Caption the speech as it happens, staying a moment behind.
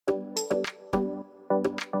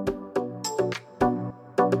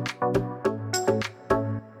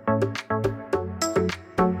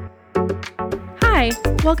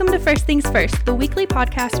Welcome to First Things First, the weekly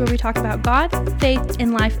podcast where we talk about God, faith,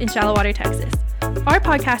 and life in Shallowater, Texas. Our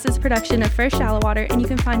podcast is a production of First Shallowater, and you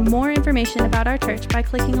can find more information about our church by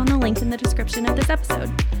clicking on the link in the description of this episode.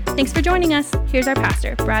 Thanks for joining us. Here's our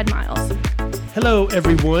pastor, Brad Miles. Hello,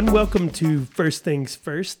 everyone. Welcome to First Things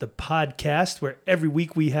First, the podcast where every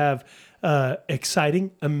week we have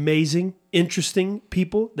exciting, amazing, interesting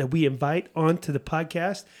people that we invite onto the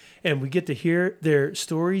podcast, and we get to hear their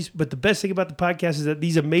stories. But the best thing about the podcast is that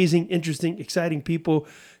these amazing, interesting, exciting people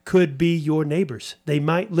could be your neighbors. They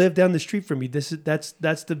might live down the street from you. That's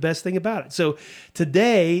the best thing about it. So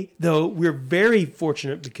today, though, we're very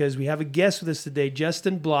fortunate because we have a guest with us today,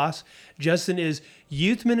 Justin Bloss. Justin is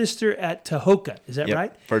youth minister at Tahoka. Is that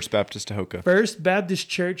right? First Baptist Tahoka. First Baptist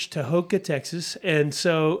Church, Tahoka, Texas. And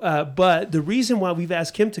so, but the reason why we've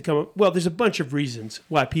asked him to come, well, there's a bunch of reasons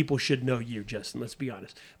why people should know you, Justin, let's be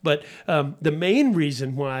honest. But the main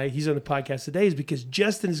reason why he's on the podcast today is because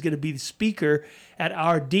Justin is going to be the speaker at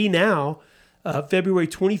our D Now, February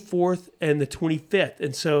 24th and the 25th.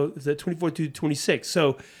 And so the 24th to the 26th.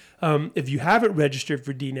 So if you haven't registered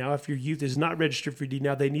for D Now, if your youth is not registered for D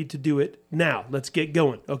Now, they need to do it now. Let's get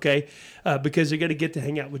going, okay? Because they're going to get to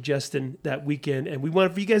hang out with Justin that weekend. And we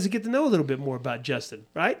want for you guys to get to know a little bit more about Justin,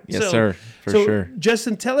 right? Yes, sir, for sure.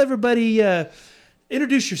 Justin, tell everybody,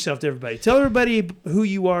 introduce yourself to everybody. Tell everybody who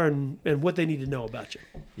you are and what they need to know about you.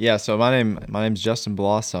 Yeah, so my name's Justin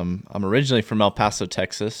Bloss. I'm originally from El Paso,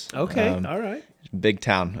 Texas. Okay, all right. Big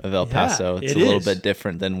town of El Paso. Yeah, it's a little bit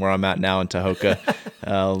different than where I'm at now in Tahoka.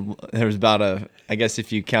 There's about I guess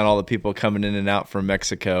if you count all the people coming in and out from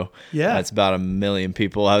Mexico, it's about 1 million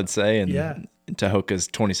people, I would say. And Tahoka's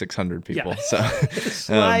 2,600 people. Yeah. So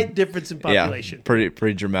slight difference in population. Yeah,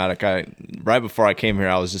 pretty dramatic. Right before I came here,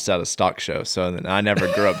 I was just at a stock show. So I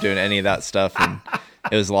never grew up doing any of that stuff. And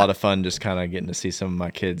it was a lot of fun just kind of getting to see some of my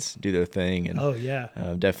kids do their thing. And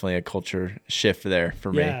definitely a culture shift there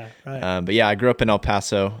for me. Yeah, right. But I grew up in El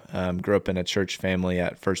Paso, grew up in a church family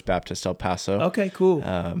at First Baptist El Paso. Okay, cool.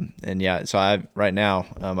 So I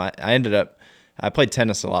played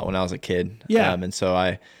tennis a lot when I was a kid. Yeah. And so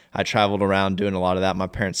I traveled around doing a lot of that. My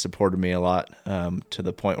parents supported me a lot to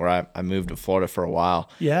the point where I moved to Florida for a while.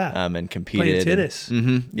 Yeah. And competed. Playing tennis.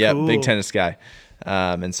 Cool. Big tennis guy.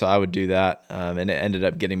 And so I would do that, and it ended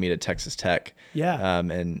up getting me to Texas Tech. Yeah.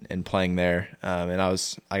 And playing there. And I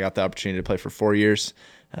got the opportunity to play for 4 years.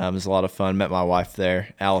 It was a lot of fun. Met my wife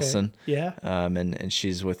there, Allison. Okay. Yeah. And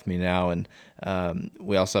she's with me now. And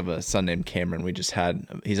we also have a son named Cameron.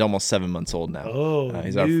 He's almost 7 months old now. Oh,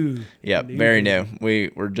 he's new. Very new.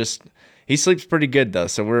 He sleeps pretty good though,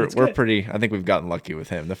 so we're pretty. I think we've gotten lucky with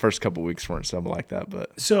him. The first couple of weeks weren't something like that,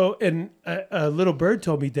 but and a little bird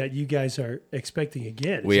told me that you guys are expecting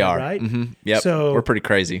again. We are, right? Mm-hmm. Yep. So we're pretty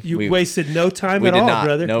crazy. You wasted no time at all,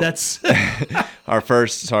 brother. Nope. That's our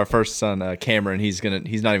first son, Cameron. He's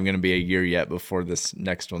not even gonna be a year yet before this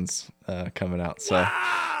next one's coming out. So man.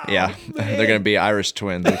 They're gonna be Irish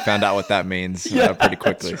twins. We found out what that means pretty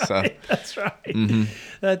quickly. That's right.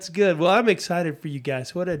 That's good. Well, I'm excited for you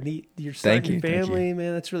guys. What a neat, you're starting your family,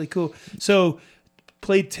 man. That's really cool. So,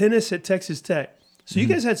 played tennis at Texas Tech. So you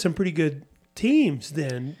guys had some pretty good teams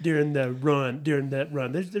then during that run.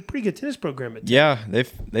 There's a pretty good tennis program at Tech. Yeah,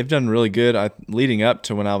 they've done really good. Leading up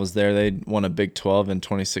to when I was there, they won a Big 12 in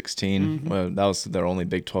 2016. Well, that was their only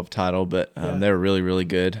Big 12 title, but they were really, really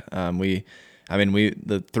good. The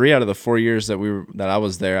 3 out of the 4 years that I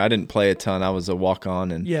was there, I didn't play a ton. I was a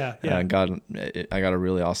walk-on, and I got a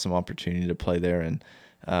really awesome opportunity to play there. And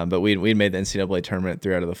but we made the NCAA tournament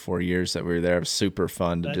 3 out of the 4 years that we were there. It was super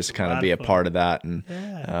fun to just kind of be a part of that. And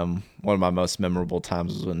one of my most memorable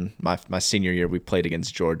times was when my senior year we played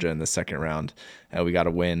against Georgia in the second round. We got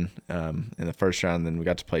a win in the first round, and then we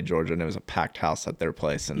got to play Georgia, and it was a packed house at their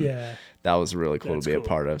place. And that was really cool to be a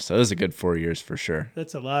part of. So it was a good 4 years for sure.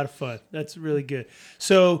 That's a lot of fun. That's really good.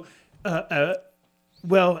 So, and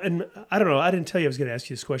I don't know. I didn't tell you I was going to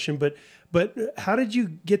ask you this question, but how did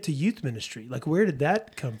you get to youth ministry? Like, where did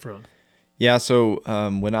that come from? Yeah. So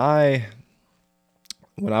when I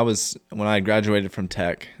graduated from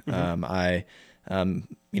Tech, I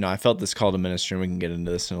felt this call to ministry, and we can get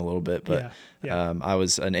into this in a little bit, but I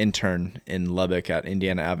was an intern in Lubbock at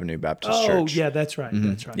Indiana Avenue Baptist Church. Oh, yeah, that's right.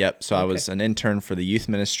 That's right. Yep. So I was an intern for the youth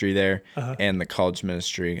ministry there and the college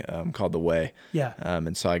ministry called The Way. Yeah.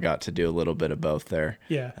 And so I got to do a little bit of both there,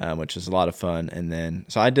 which was a lot of fun. And then,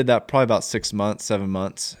 so I did that probably about 7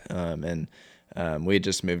 months. And we had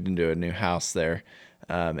just moved into a new house there.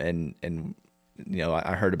 And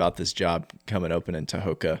I heard about this job coming open in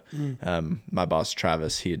Tahoka. My boss,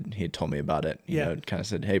 Travis, he had told me about it. You know, kind of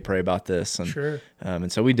said, hey, pray about this. And,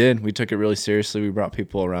 and so we did. We took it really seriously. We brought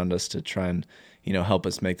people around us to try and help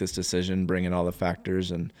us make this decision, bring in all the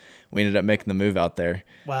factors, and we ended up making the move out there.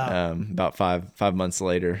 Wow. About five months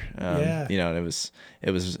later. And it was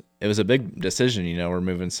a big decision. We're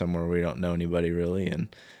moving somewhere we don't know anybody really,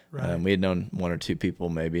 and we had known one or two people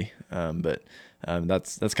maybe, but.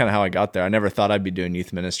 That's kind of how I got there. I never thought I'd be doing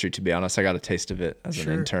youth ministry, to be honest. I got a taste of it as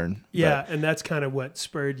an intern. Yeah, and that's kind of what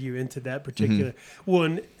spurred you into that particular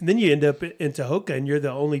one. And then you end up in Tahoka, and you're the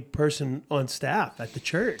only person on staff at the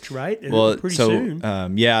church, right? And pretty soon.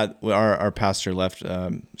 Our pastor left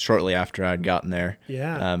shortly after I'd gotten there.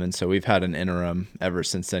 Yeah. And so we've had an interim ever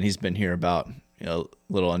since then. He's been here about a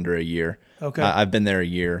little under a year. Okay. I've been there a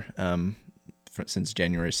year since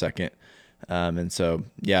January 2nd. And so,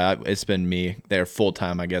 it's been me there full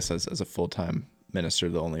time, I guess, as a full time minister,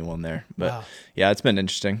 the only one there. But wow. It's been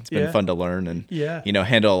interesting. It's been fun to learn and,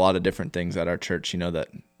 handle a lot of different things at our church,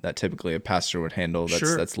 that typically a pastor would handle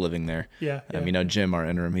that's living there. Yeah. Jim, our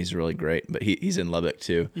interim, he's really great, but he's in Lubbock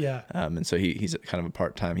too. Yeah. And so he's kind of a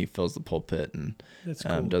part-time, he fills the pulpit and that's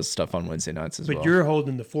cool. Does stuff on Wednesday nights as well. But you're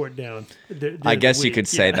holding the fort down. I guess you could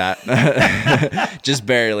say that. Just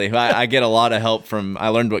barely. I get a lot of help I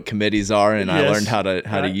learned what committees are, and I learned how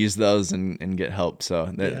to use those and get help.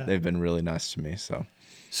 So they've been really nice to me.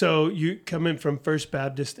 So you coming from First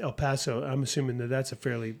Baptist El Paso, I'm assuming that's a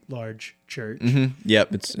fairly large church. Mm-hmm.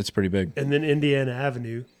 Yep, it's pretty big. And then Indiana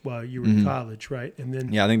Avenue while you were in college, right? And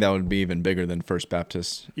then I think that would be even bigger than First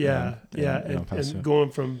Baptist. In El Paso. And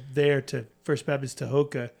going from there to First Baptist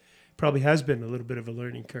Tahoka probably has been a little bit of a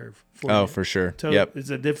learning curve for you. For sure. Yep. It's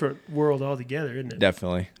a different world altogether, isn't it?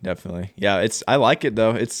 Definitely. Yeah, I like it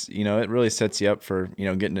though. It's, it really sets you up for,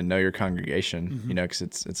 getting to know your congregation, because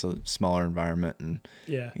it's a smaller environment, and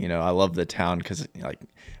I love the town because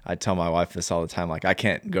I tell my wife this all the time, I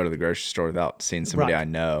can't go to the grocery store without seeing somebody I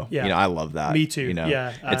know. Yeah. I love that. Me too.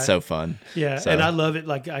 It's so fun. Yeah. So. And I love it.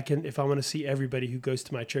 I can, if I want to see everybody who goes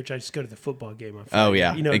to my church, I just go to the football game on Friday. Oh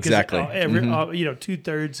yeah, exactly.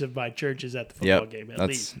 2/3 of my church is at the football game at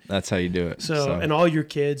least. That's how you do it. So and all your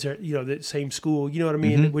kids are the same school. You know what I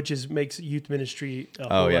mean? Which makes youth ministry a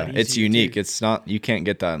whole lot easier. It's unique. Too. It's not, you can't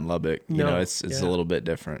get that in Lubbock. It's a little bit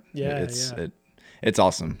different. It's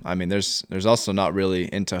awesome. I mean, there's also not really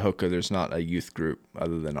in Tahoka. There's not a youth group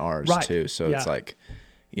other than ours too. So it's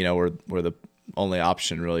we're the only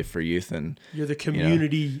option really for youth, and you're the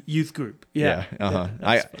community youth group.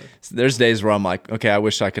 There's days where I'm like, okay, I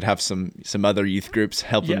wish I could have some other youth groups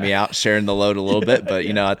helping me out, sharing the load a little bit. But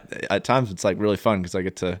at times it's really fun because I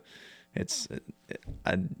get to,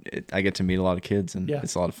 I get to meet a lot of kids, and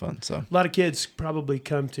it's a lot of fun. So a lot of kids probably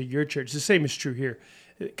come to your church. The same is true here.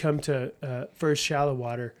 Come to First Shallow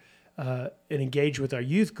Water and engage with our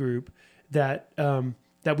youth group that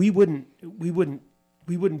we wouldn't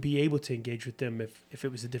be able to engage with them if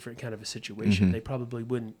it was a different kind of a situation. They probably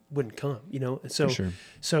wouldn't come, And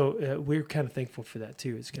so, we're kind of thankful for that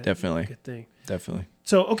too. It's kind of a good thing. Definitely.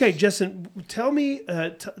 So, okay, Justin, tell me.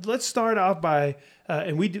 Let's start off by,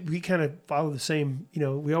 and we kind of follow the same.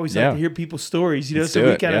 We always like to hear people's stories.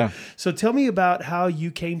 So tell me about how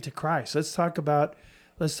you came to Christ. Let's talk about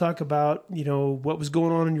what was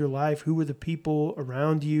going on in your life. Who were the people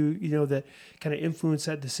around you, that kind of influenced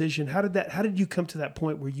that decision? How did you come to that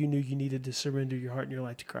point where you knew you needed to surrender your heart and your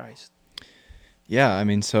life to Christ? Yeah, I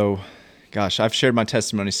mean, I've shared my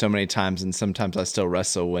testimony so many times, and sometimes I still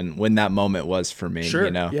wrestle when that moment was for me. Sure.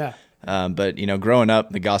 Yeah. But growing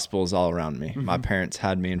up, the gospel is all around me. My parents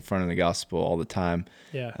had me in front of the gospel all the time.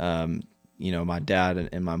 Yeah. My dad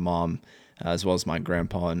and my mom, as well as my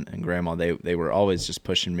grandpa and grandma, they were always just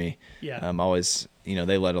pushing me. Yeah. Always,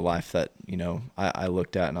 they led a life that, I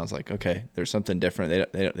looked at and I was like, okay, there's something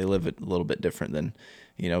different. They live it a little bit different than,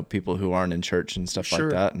 people who aren't in church and stuff like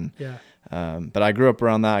that. And, but I grew up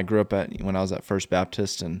around that. I grew up when I was at First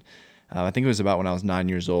Baptist, and I think it was about when I was 9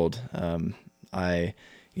 years old. I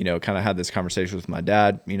kind of had this conversation with my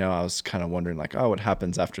dad. I was kind of wondering what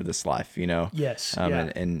happens after this life, Yes.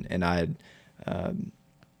 And I had,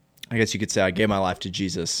 I guess you could say I gave my life to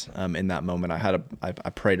Jesus in that moment. I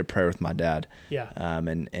prayed a prayer with my dad. Yeah.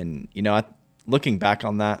 And looking back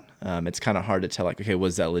on that, it's kind of hard to tell, okay,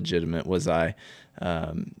 was that legitimate? Was I,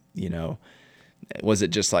 was it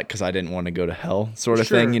just because I didn't want to go to hell sort of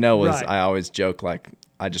thing? I always joke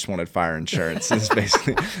I just wanted fire insurance. It's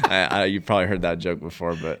basically, you probably heard that joke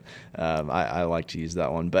before, but I like to use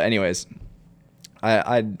that one. But anyways,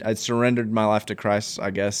 I surrendered my life to Christ,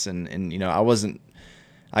 I guess, and I wasn't.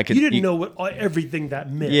 You didn't know everything that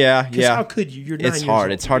meant. Yeah. How could you? You're 9 years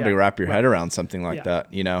old. It's hard to wrap your head around something like that,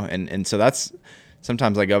 And so that's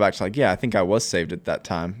sometimes I go back to I think I was saved at that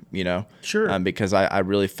time, Sure. Because I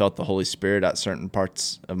really felt the Holy Spirit at certain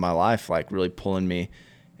parts of my life, really pulling me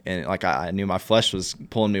And like I knew my flesh was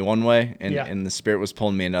pulling me one way, and the Spirit was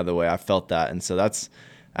pulling me another way. I felt that, and so that's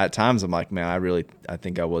at times I'm like, man, I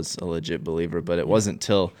think I was a legit believer, but it wasn't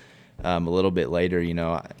till a little bit later.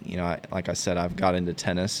 Like I said, I've got into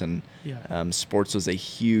tennis, and sports was a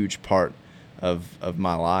huge part of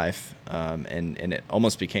my life, and it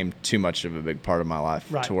almost became too much of a big part of my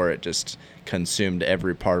life to where it just consumed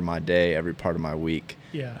every part of my day, every part of my week.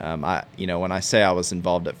 When I say I was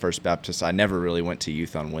involved at First Baptist, I never really went to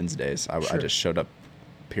youth on Wednesdays. I just showed up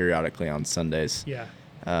periodically on Sundays.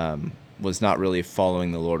 Was not really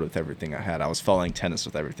following the Lord with everything I had. I was following tennis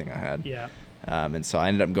with everything I had. And so I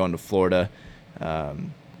ended up going to Florida.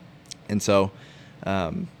 And so,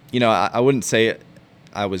 I wouldn't say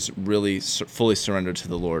I was really fully surrendered to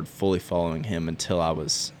the Lord, fully following Him until I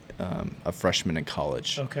was a freshman in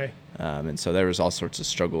college. Okay. And so there was all sorts of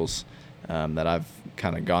struggles that I've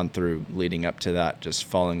kind of gone through leading up to that, just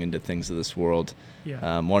falling into things of this world.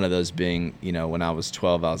 One of those being, when I was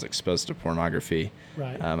 12, I was exposed to pornography.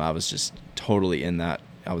 I was just totally in that.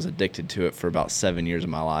 I was addicted to it for about 7 years of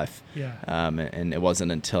my life. And it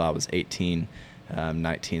wasn't until I was 18,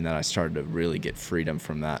 19 that I started to really get freedom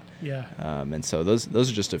from that. And so those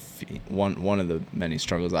are just one of the many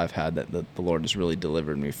struggles I've had that the Lord has really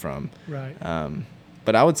delivered me from.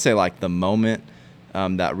 But I would say like the moment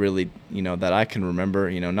that really, that I can remember,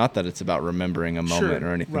 not that it's about remembering a moment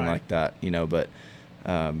or anything like that, but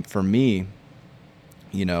for me,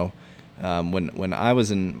 when I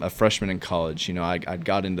was a freshman in college, I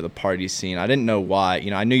got into the party scene. I didn't know why.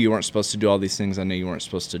 I knew you weren't supposed to do all these things. I knew you weren't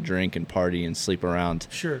supposed to drink and party and sleep around.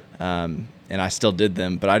 And I still did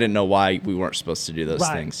them, but I didn't know why we weren't supposed to do those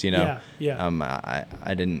things. I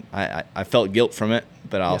didn't. I felt guilt from it,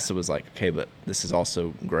 but I also was like, okay, but this is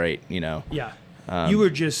also great. You were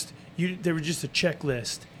just there was just a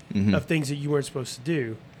checklist of things that you weren't supposed to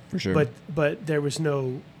do. For sure. But there was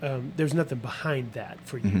no there's nothing behind that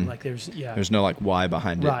for you. Like there's no like why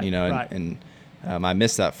behind it, and I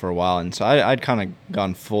missed that for a while, and so I'd kind of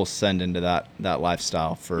gone full send into that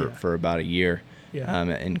lifestyle for about a year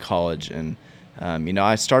in college, and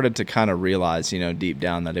I started to kind of realize deep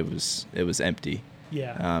down that it was empty.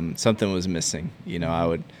 Something was missing. I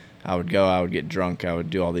would go, I would get drunk, I would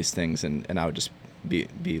do all these things, and I would just be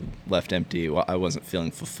left empty. Well, I wasn't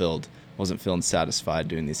feeling fulfilled. Wasn't feeling satisfied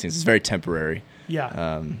doing these things. It's very temporary,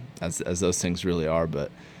 as those things really are.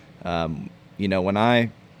 But when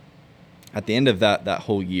at the end of that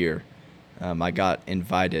whole year, I got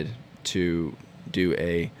invited to do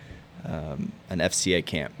an FCA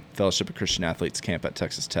camp, Fellowship of Christian Athletes camp at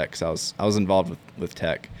Texas Tech. So I was involved with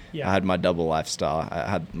Tech. I had my double lifestyle. I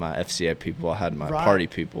had my FCA people. I had my party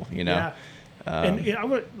people.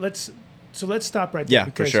 So let's stop right there. Yeah,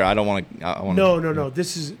 for sure. I don't want to. No.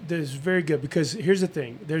 This is very good, because here's the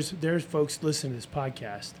thing. There's folks listening to this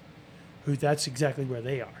podcast who that's exactly where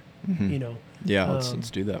they are. Yeah, let's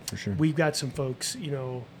do that for sure. We've got some folks.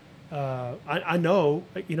 I know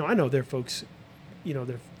there are folks. There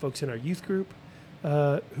are folks in our youth group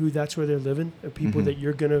who that's where they're living. People that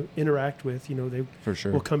you're going to interact with. They for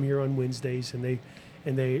sure will come here on Wednesdays, and they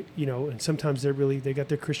and sometimes they got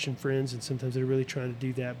their Christian friends, and sometimes they're really trying to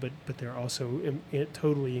do that, but they're also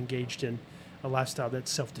totally engaged in a lifestyle that's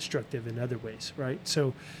self-destructive in other ways, right?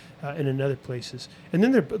 So, and in other places, and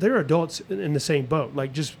then there are adults in the same boat,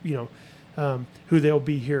 like just who they'll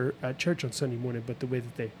be here at church on Sunday morning, but the way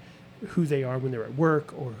that who they are when they're at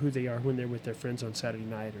work, or who they are when they're with their friends on Saturday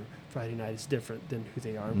night or Friday night is different than who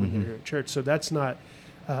they are when they're here at church. So that's not.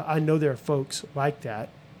 I know there are folks like that,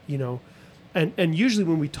 And usually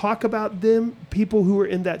when we talk about them, people who are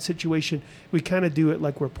in that situation, we kind of do it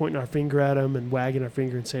like we're pointing our finger at them and wagging our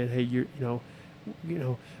finger and saying, "Hey,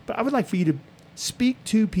 But I would like for you to speak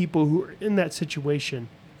to people who are in that situation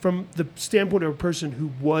from the standpoint of a person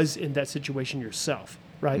who was in that situation yourself,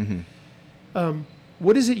 right?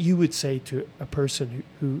 What is it you would say to a person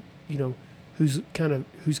who's kind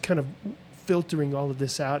of filtering all of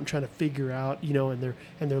this out and trying to figure out, and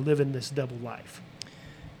they're living this double life?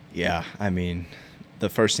 Yeah, I mean, the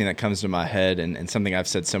first thing that comes to my head, and something I've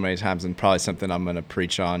said so many times, and probably something I'm going to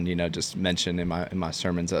preach on, just mention in my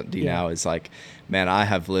sermons at D now, is like, man, I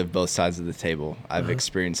have lived both sides of the table. I've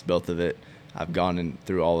experienced both of it. I've gone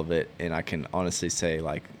through all of it, and I can honestly say,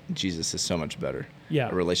 like, Jesus is so much better.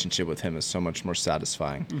 A relationship with Him is so much more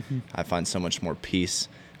satisfying. I find so much more peace.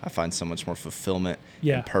 I find so much more fulfillment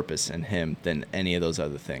and purpose in Him than any of those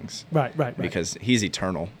other things. Right. Because He's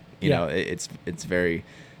eternal. It's very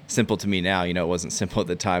simple to me now. It wasn't simple at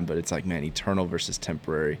the time, but it's like, man, eternal versus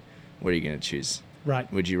temporary. What are you going to choose?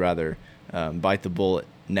 Right. Would you rather bite the bullet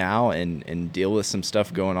now and deal with some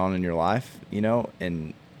stuff going on in your life,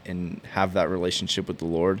 and and have that relationship with the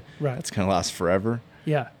Lord Right. that's going to last forever?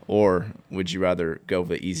 Yeah. Or would you rather go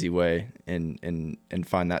the easy way and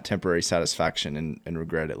find that temporary satisfaction and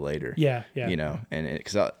regret it later? Yeah. Yeah. You know, and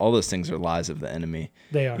because all those things are lies of the enemy.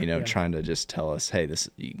 They are, You know, yeah. trying to just tell us, hey,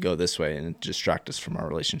 you go this way, and distract us from our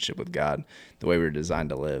relationship with God, the way we were designed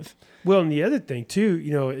to live. Well, and the other thing too,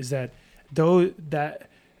 you know, is that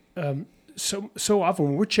so often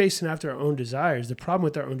when we're chasing after our own desires, the problem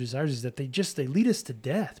with our own desires is that they lead us to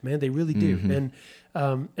death, man. They really do. Mm-hmm.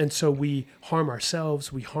 And so we harm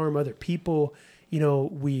ourselves, we harm other people. You know,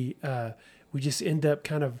 we just end up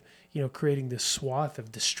kind of, you know, creating this swath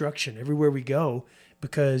of destruction everywhere we go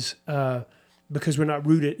because we're not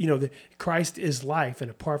rooted. You know, Christ is life, and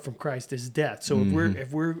apart from Christ is death. So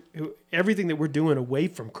if we're everything that we're doing away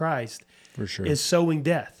from Christ, For sure. is sowing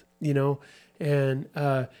death. You know, and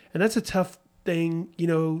that's a tough thing, you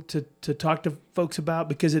know, to talk to folks about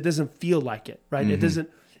because it doesn't feel like it, right?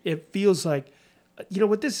 It feels like, you know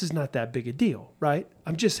what, this is not that big a deal, right?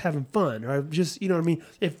 I'm just having fun, or I'm just, you know what I mean?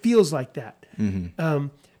 It feels like that.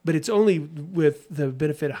 But it's only with the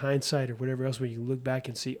benefit of hindsight or whatever else when you look back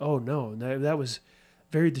and see, oh no, that was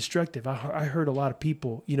very destructive. I hurt a lot of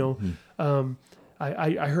people, you know.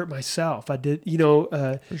 I hurt myself. I did, you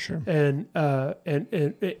know, For sure. and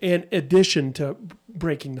in addition to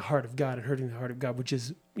breaking the heart of God and hurting the heart of God, which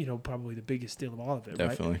is, you know, probably the biggest deal of all of it,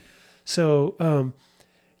 Definitely. right? So,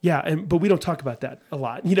 yeah, but we don't talk about that a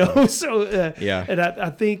lot, you know. So, Yeah. And I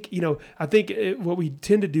think, you know, what we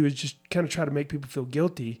tend to do is just kind of try to make people feel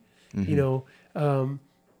guilty, you know.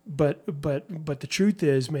 But the truth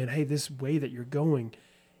is, man, hey, this way that you're going,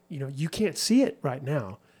 you know, you can't see it right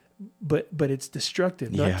now. But it's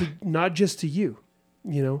destructive, not just to you,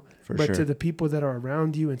 you know, but sure. to the people that are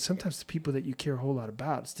around you, and sometimes the people that you care a whole lot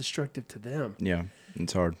about. It's destructive to them. Yeah,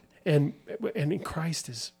 it's hard. And in Christ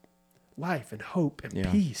is life and hope and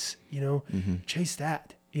peace. You know, chase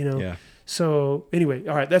that. You know. Yeah. So anyway,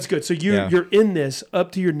 all right, that's good. So you're in this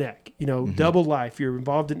up to your neck. You know, double life. You're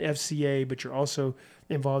involved in FCA, but you're also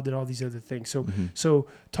involved in all these other things. So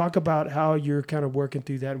talk about how you're kind of working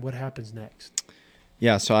through that and what happens next.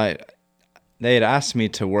 Yeah, so they had asked me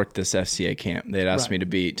to work this FCA camp. They had asked me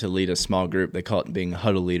to lead a small group. They call it being a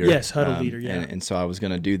huddle leader. Yes, huddle leader. Yeah, and so I was going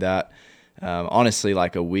to do that. Honestly,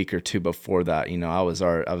 like a week or two before that, you know, I was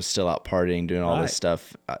still out partying, doing all this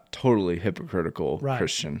stuff. Totally hypocritical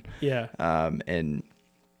Christian. Yeah. And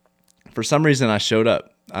for some reason, I showed up.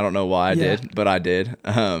 I don't know why I did, but I did.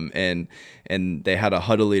 And they had a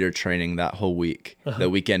huddle leader training that whole week, the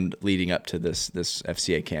weekend leading up to this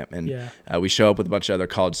FCA camp. And we show up with a bunch of other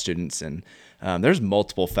college students, and there's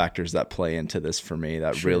multiple factors that play into this for me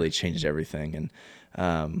that really changed everything.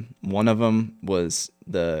 And one of them was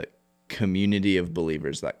the community of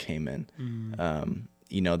believers that came in.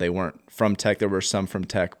 You know, they weren't from Tech. There were some from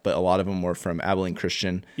Tech, but a lot of them were from Abilene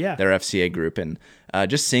Christian, their FCA group. And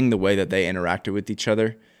just seeing the way that they interacted with each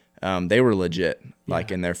other, they were legit,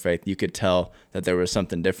 like in their faith. You could tell that there was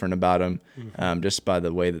something different about them, just by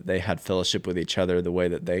the way that they had fellowship with each other, the way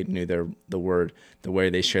that they knew the word, the way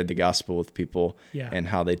they shared the gospel with people, and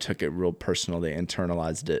how they took it real personal. They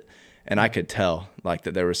internalized it. And I could tell like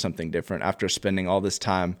that there was something different after spending all this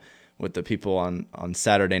time with the people on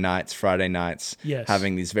Saturday nights, Friday nights,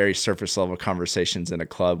 having these very surface level conversations in a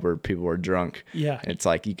club where people were drunk. Yeah. It's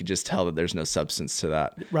like you could just tell that there's no substance to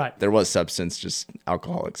that. Right. There was substance, just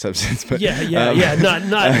alcoholic substance. But,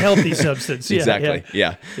 not healthy substance. Exactly.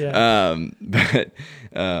 Yeah.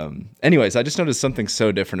 Anyways, I just noticed something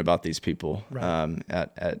so different about these people.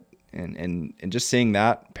 And just seeing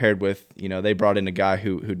that paired with, you know, they brought in a guy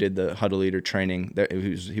who did the huddle leader training.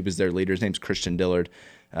 He was their leader. His name's Christian Dillard.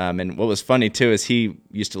 And what was funny too is he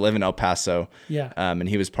used to live in El Paso. And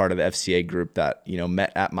he was part of the FCA group that, you know,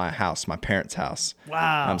 met at my house, my parents' house.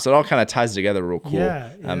 Wow. So it all kind of ties together real cool.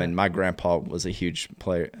 And my grandpa was a huge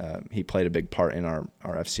player. He played a big part in our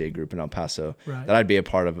FCA group in El Paso that I'd be a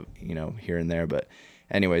part of, you know, here and there. But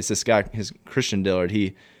anyways, this guy, his Christian Dillard,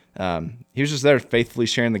 he was just there faithfully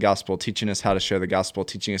sharing the gospel, teaching us how to share the gospel,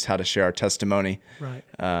 teaching us how to share our testimony.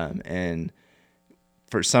 And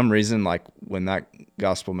for some reason, like when that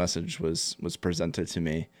gospel message was presented to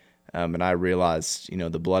me, and I realized, you know,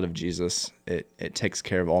 the blood of Jesus, it takes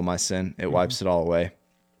care of all my sin. It wipes it all away.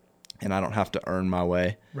 And I don't have to earn my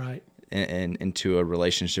way into a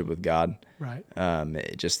relationship with God.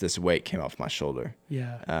 Just this weight came off my shoulder.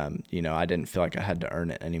 You know, I didn't feel like I had to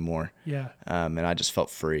earn it anymore. And I just felt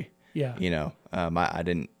free. You know,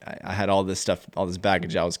 I had all this stuff, all this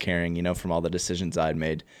baggage I was carrying, you know, from all the decisions I had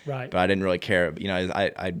made. But I didn't really care. You know,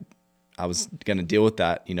 I was going to deal with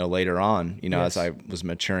that, you know, later on, you know, as I was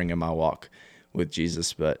maturing in my walk with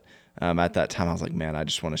Jesus. But at that time I was like, man, I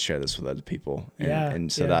just want to share this with other people.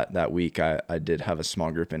 And so that week I did have a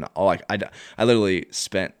small group, and I literally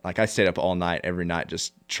spent, like, I stayed up all night, every night,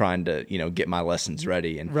 just trying to, get my lessons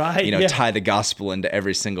ready and, tie the gospel into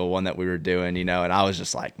every single one that we were doing, and I was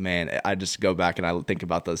just like, man, I just go back and I think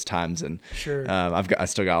about those times, and sure. I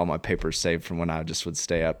still got all my papers saved from when I just would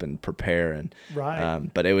stay up and prepare. And,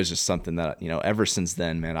 but it was just something that, ever since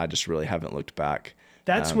then, man, I just really haven't looked back.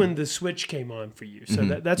 That's when the switch came on for you. So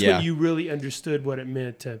that's when you really understood what it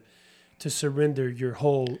meant to surrender your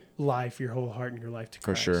whole life, your whole heart, and your life to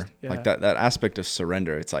Christ. For sure. Yeah. Like that aspect of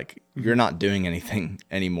surrender, it's like you're not doing anything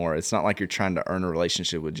anymore. It's not like you're trying to earn a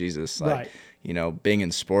relationship with Jesus. Like, being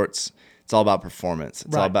in sports, it's all about performance.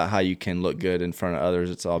 It's all about how you can look good in front of others.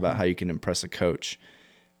 It's all about how you can impress a coach.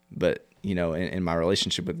 But, in my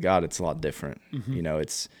relationship with God, it's a lot different.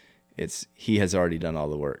 It's he has already done all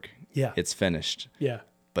the work. Yeah. It's finished. Yeah.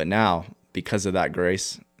 But now, because of that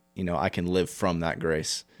grace, I can live from that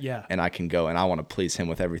grace. Yeah. And I can go and I want to please him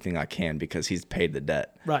with everything I can because he's paid the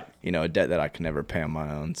debt. Right. A debt that I can never pay on my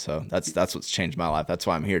own. So that's what's changed my life. That's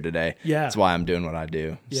why I'm here today. Yeah. That's why I'm doing what I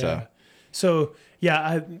do. Yeah. So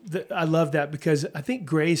I love that, because I think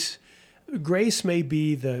grace may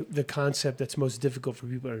be the concept that's most difficult for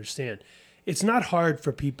people to understand. It's not hard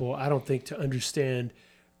for people, I don't think, to understand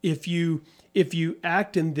if you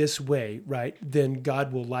act in this way, right, then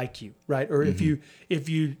God will like you, right? Or if you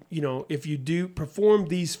do perform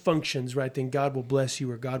these functions, right, then God will bless you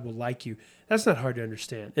or God will like you. That's not hard to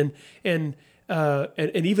understand. And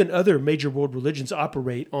even other major world religions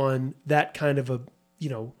operate on that kind of a,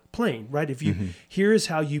 plane, right? If you here's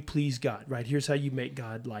how you please God, right? Here's how you make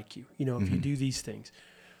God like you. If you do these things.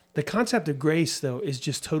 The concept of grace, though, is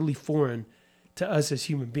just totally foreign to us as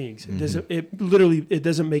human beings. It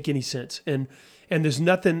doesn't make any sense. And there's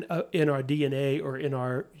nothing in our DNA or in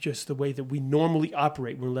our just the way that we normally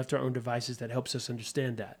operate when we're left to our own devices that helps us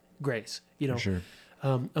understand that grace. Sure.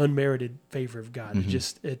 Unmerited favor of God.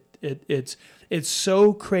 It's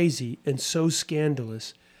so crazy and so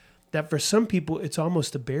scandalous that for some people it's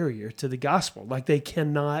almost a barrier to the gospel. Like they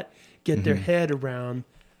cannot get their head around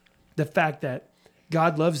the fact that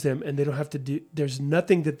God loves them, and they don't have to do, there's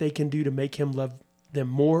nothing that they can do to make him love them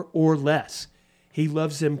more or less. He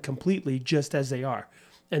loves them completely just as they are,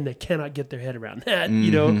 and they cannot get their head around that,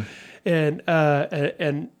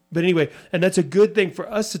 but anyway, and that's a good thing for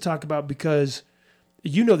us to talk about, because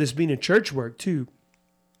this being in church work too,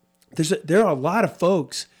 there are a lot of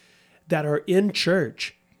folks that are in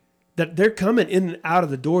church that they're coming in and out of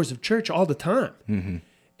the doors of church all the time.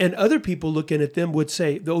 And other people looking at them would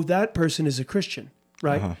say, "Oh, that person is a Christian."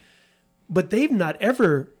 Right. But they've not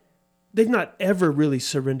ever really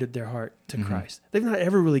surrendered their heart to Christ. They've not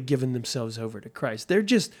ever really given themselves over to Christ. They're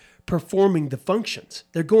just performing the functions.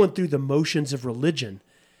 They're going through the motions of religion,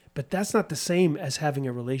 but that's not the same as having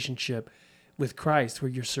a relationship with Christ where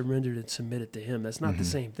you're surrendered and submitted to him. That's not the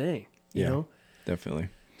same thing, you know? Definitely.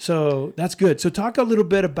 So that's good. So talk a little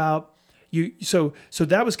bit about you. So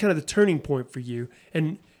that was kind of the turning point for you.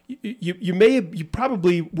 And you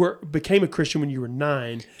probably became a Christian when you were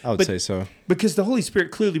 9. I would say so. Because the Holy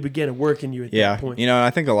Spirit clearly began to work in you at that point. I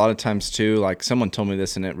think a lot of times too, like someone told me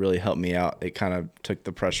this and it really helped me out. It kind of took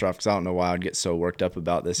the pressure off, because I don't know why I'd get so worked up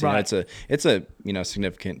about this. Right. It's a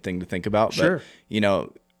significant thing to think about. Sure. But,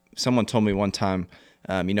 someone told me one time,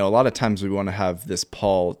 a lot of times we want to have this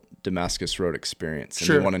Paul Damascus Road experience, and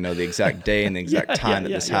we want to know the exact day and the exact time that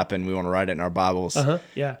this happened. We want to write it in our Bibles. But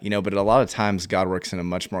a lot of times God works in a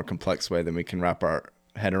much more complex way than we can wrap our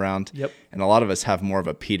head around. And a lot of us have more of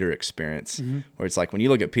a Peter experience, where it's like when you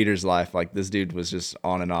look at Peter's life, like this dude was just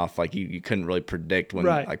on and off. Like you couldn't really predict when,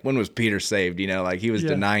 like when was Peter saved? Like he was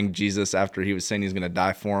denying Jesus after he was saying he's going to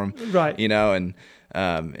die for him. Right.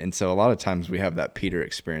 And so a lot of times we have that Peter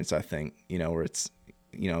experience, I think, where it's,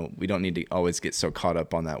 we don't need to always get so caught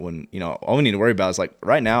up on that when, all we need to worry about is like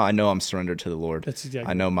right now, I know I'm surrendered to the Lord. That's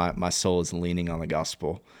exactly. I know my soul is leaning on the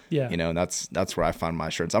gospel. Yeah. And that's where I find my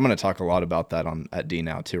assurance. I'm going to talk a lot about that at D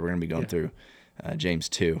now too. We're going to be going through James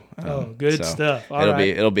 2. Good stuff.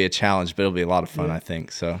 It'll be a challenge, but it'll be a lot of fun, I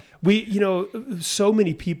think. So so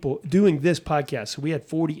many people doing this podcast. So we had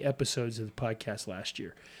 40 episodes of the podcast last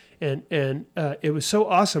year. And it was so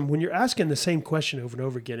awesome when you're asking the same question over and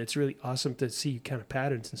over again. It's really awesome to see kind of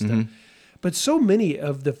patterns and stuff. But so many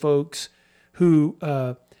of the folks who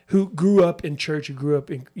grew up in church, who grew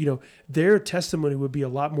up in, their testimony would be a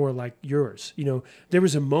lot more like yours. There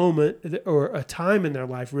was a moment or a time in their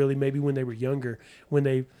life, really, maybe when they were younger, when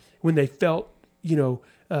they felt,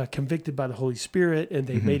 convicted by the Holy Spirit, and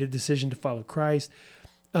they made a decision to follow Christ.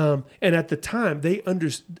 And at the time, they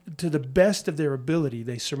to the best of their ability,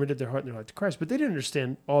 they surrendered their heart and their life to Christ. But they didn't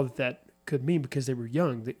understand all that could mean because they were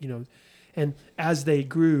young. And as they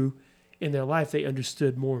grew in their life, they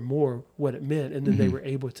understood more and more what it meant, and then they were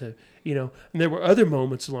able to, and there were other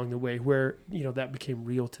moments along the way where that became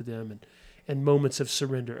real to them, and moments of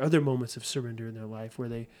surrender, other moments of surrender in their life where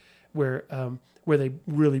they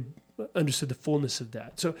really understood the fullness of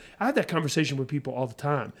that. So I had that conversation with people all the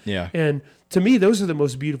time. Yeah. And to me, those are the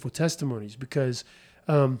most beautiful testimonies because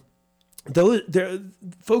those there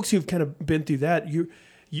folks who've kind of been through that,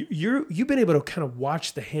 you've been able to kind of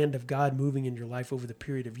watch the hand of God moving in your life over the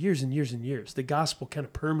period of years and years and years. The gospel kind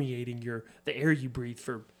of permeating the air you breathe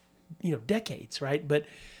for decades, right? But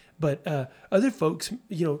other folks,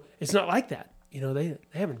 it's not like that. They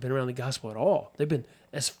haven't been around the gospel at all. They've been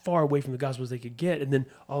as far away from the gospel as they could get, and then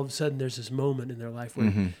all of a sudden there's this moment in their life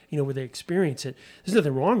where where they experience it. There's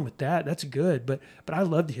nothing wrong with that. That's good. But I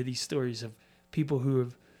love to hear these stories of people who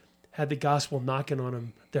have had the gospel knocking on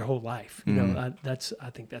them their whole life. I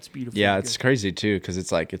think that's beautiful. Yeah, it's crazy too because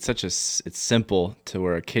it's simple to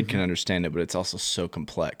where a kid can understand it, but it's also so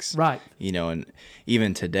complex, right? And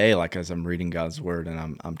even today, like as I'm reading God's word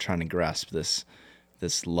and I'm trying to grasp this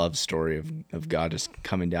love story of God just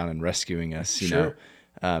coming down and rescuing us, Sure.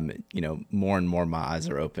 More and more my eyes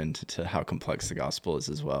are opened to how complex the gospel is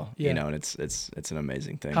as well. Yeah. And it's an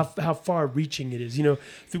amazing thing. How far reaching it is.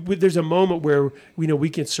 There's a moment where we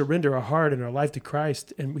can surrender our heart and our life to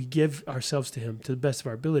Christ and we give ourselves to Him to the best of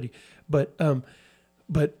our ability. But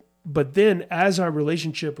then as our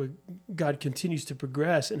relationship with God continues to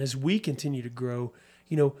progress and as we continue to grow,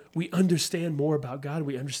 we understand more about God,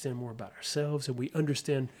 we understand more about ourselves, and we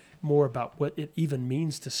understand more about what it even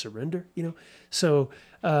means to surrender, So,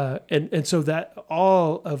 and so that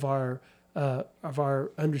all of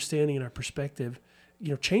our understanding and our perspective,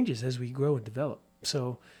 changes as we grow and develop.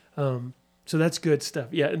 So that's good stuff.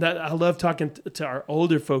 Yeah. And I love talking to our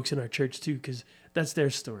older folks in our church too, because that's their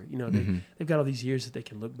story. They've got all these years that they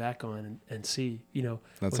can look back on and see,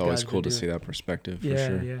 That's always cool to see that perspective for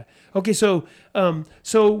sure. Yeah. Okay. So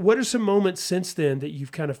what are some moments since then that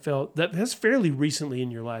you've kind of felt that's fairly recently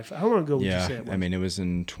in your life? How long ago would you say it was? It was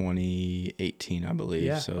in 2018, I believe.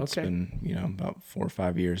 Yeah, so it's been, about 4 or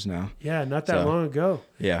 5 years now. Yeah. Not that long ago.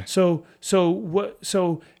 Yeah. So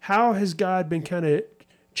how has God been kind of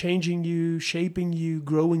changing you, shaping you,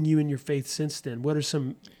 growing you in your faith since then? What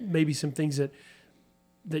are maybe some things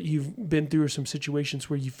that you've been through or some situations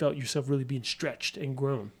where you felt yourself really being stretched and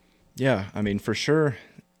grown? Yeah. For sure,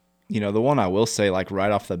 the one I will say, like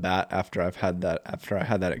right off the bat after I had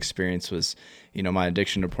that experience was, my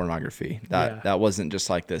addiction to pornography. That wasn't just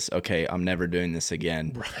like this, okay, I'm never doing this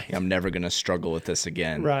again. Right. I'm never going to struggle with this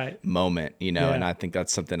again. Right. Moment, and I think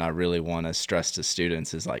that's something I really want to stress to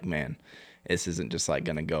students is like, man, this isn't just like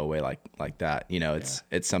going to go away like that.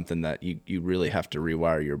 It's something that you really have to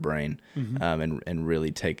rewire your brain, and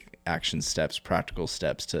really take action steps, practical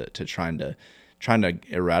steps to trying to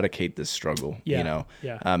eradicate this struggle, Yeah.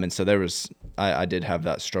 And so I did have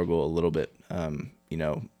that struggle a little bit,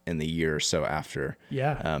 in the year or so after,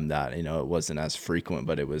 that, it wasn't as frequent,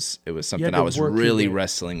 but it was something I was really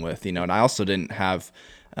wrestling with, and I also didn't have,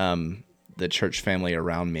 the church family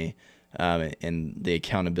around me, and the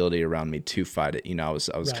accountability around me to fight it. I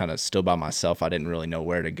was kind of still by myself. I didn't really know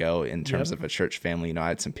where to go in terms of a church family. I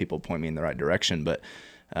had some people point me in the right direction, but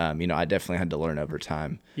I definitely had to learn over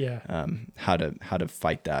time, how to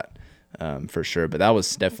fight that, for sure. But that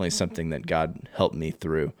was definitely something that God helped me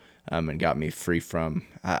through, and got me free from.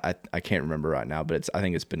 I can't remember right now, but I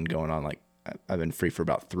think it's been going on like I've been free for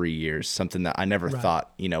about 3 years, something that I never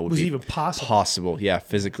thought, would was be even possible.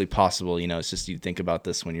 Physically possible. It's just, you think about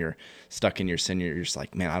this when you're stuck in your sin, you're just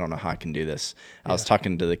like, man, I don't know how I can do this. I was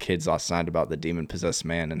talking to the kids last night about the demon-possessed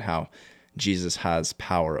man and how Jesus has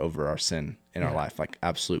power over our sin in our life, like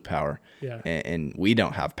absolute power. Yeah. And we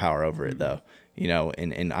don't have power over it though.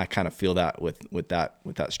 And I kind of feel that with that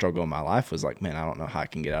struggle in my life was like, man, I don't know how I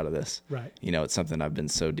can get out of this. Right. It's something I've been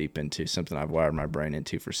so deep into, something I've wired my brain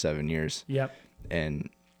into for 7 years. Yep. And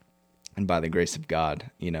by the grace of God,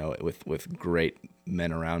 with great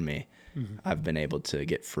men around me, I've been able to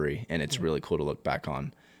get free, and it's really cool to look back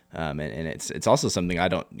on. And it's also something I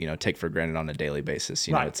don't, take for granted on a daily basis.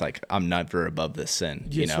 It's like, I'm never above this sin.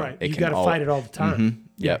 Yes, right. You got to fight it all the time.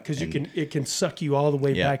 Yeah. Because it can suck you all the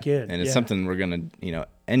way back in. And it's something we're going to,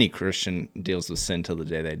 any Christian deals with sin till the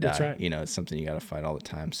day they die. That's right. It's something you got to fight all the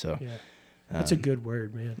time. So that's a good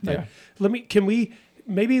word, man. Yeah.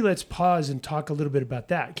 Maybe let's pause and talk a little bit about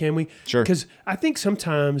that. Can we? Sure. Because I think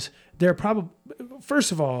sometimes there are probably,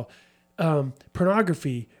 first of all,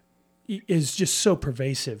 pornography, is just so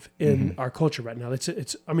pervasive in our culture right now.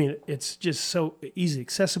 It's just so easily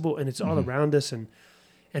accessible, and it's all around us. And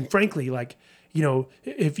frankly, like,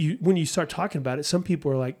 when you start talking about it, some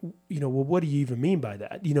people are like, well, what do you even mean by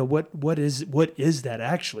that? What is that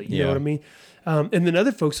actually? You know what I mean? And then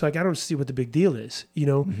other folks are like, I don't see what the big deal is.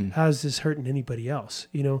 How is this hurting anybody else?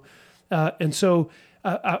 And so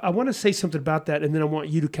I want to say something about that, and then I want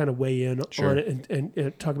you to kind of weigh in on it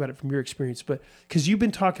and talk about it from your experience. But because you've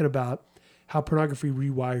been talking about how pornography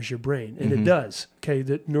rewires your brain, and it does. Okay,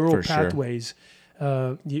 the neural pathways.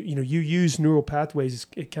 You use neural pathways.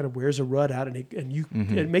 It kind of wears a rut out, and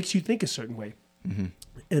it makes you think a certain way.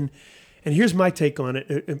 And here's my take on it,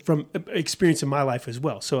 and from experience in my life as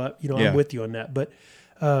well. So I'm with you on that. But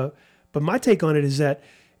my take on it is that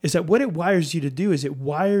what it wires you to do is it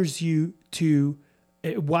wires you to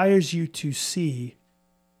see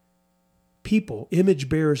people, image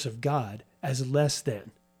bearers of God, as less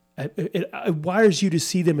than. It wires you to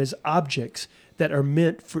see them as objects that are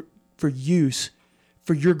meant for use,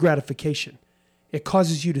 for your gratification. It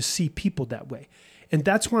causes you to see people that way. And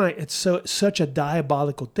that's why it's such a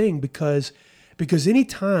diabolical thing, because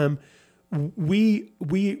anytime we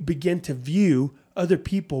begin to view other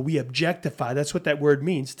people, we objectify. That's what that word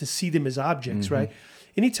means, to see them as objects, right?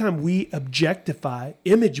 Anytime we objectify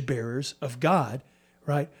image bearers of God,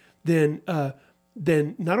 right, then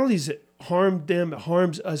not only does it harm them, it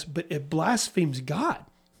harms us, but it blasphemes God.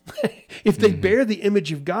 If they bear the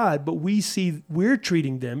image of God, but we're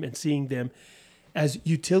treating them and seeing them as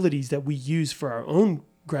utilities that we use for our own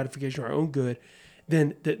gratification, our own good,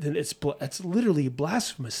 then it's literally a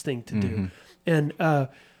blasphemous thing to do. And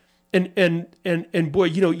boy,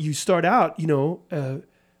 you start out,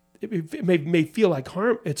 it may feel like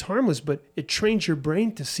it's harmless, but it trains your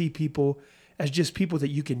brain to see people as just people that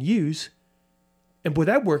you can use. And boy,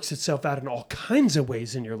 that works itself out in all kinds of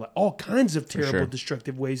ways in your life, all kinds of terrible,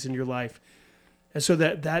 destructive ways in your life. And so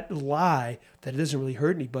that lie that it doesn't really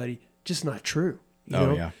hurt anybody, just not true. You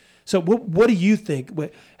know? Yeah. So what do you think?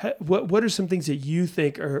 What are some things that you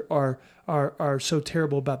think are so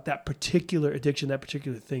terrible about that particular addiction, that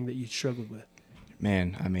particular thing that you struggled with?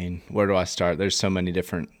 Man, I mean, where do I start? There's so many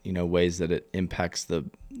different, ways that it impacts the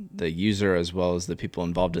user as well as the people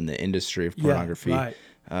involved in the industry of pornography. Yeah, right.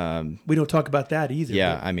 We don't talk about that either.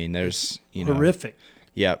 Yeah, I mean, there's horrific.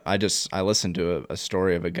 Yeah, I listened to a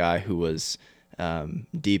story of a guy who was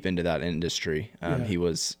deep into that industry. He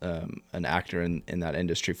was an actor in that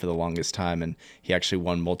industry for the longest time, and he actually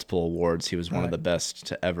won multiple awards. He was one of the best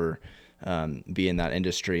to ever be in that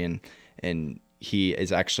industry, and he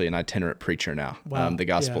is actually an itinerant preacher now. Wow. The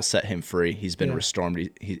gospel set him free. He's been restored.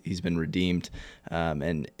 He's been redeemed,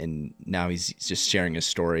 and now he's just sharing his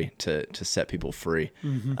story to set people free.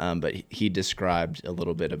 But he described a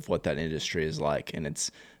little bit of what that industry is like, and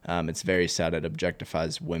it's very sad. It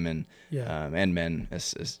objectifies women and men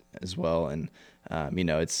as well, and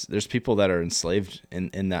there's people that are enslaved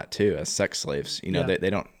in that too, as sex slaves. They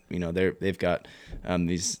don't. They've got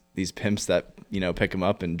these pimps that pick them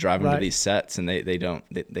up and drive them to these sets, and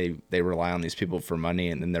they rely on these people for money,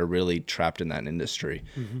 and then they're really trapped in that industry.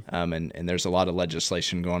 And there's a lot of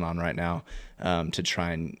legislation going on right now to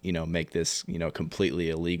try and make this completely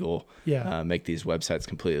illegal. Make these websites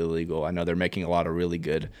completely illegal. I know they're making a lot of really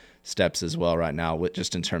good steps as well right now, with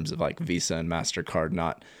just in terms of like Visa and MasterCard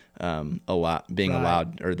not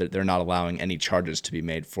allowed, or they're not allowing any charges to be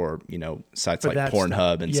made for sites like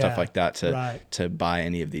Pornhub and stuff like that to buy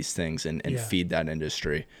any of these things and feed that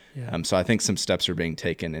industry. So I think some steps are being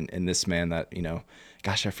taken, and this man that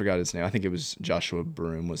gosh, I forgot his name. I think it was Joshua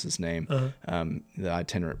Broom was his name, the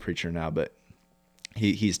itinerant preacher now, but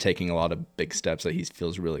he's taking a lot of big steps that he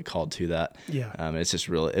feels really called to that. It's just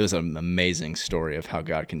really, it was an amazing story of how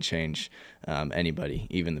God can change anybody,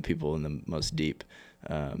 even the people in the most deep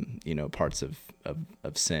parts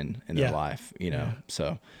of sin in their life,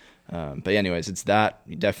 so but anyways, it's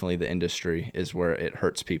that definitely the industry is where it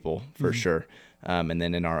hurts people for sure. And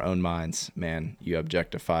then in our own minds, man, you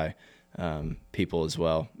objectify people as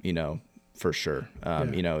well, for sure.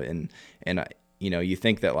 You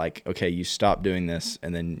think that like, okay, you stop doing this,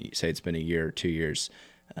 and then you say it's been a year or 2 years,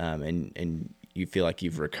 and you feel like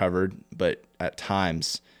you've recovered, but at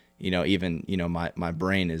times, even my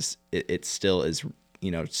brain it still is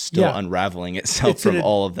unraveling itself from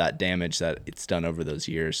all of that damage that it's done over those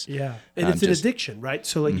years. And it's an addiction, right?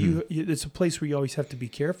 So like it's a place where you always have to be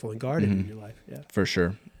careful and guarded in your life. For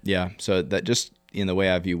sure. So that just in the way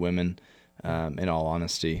I view women, in all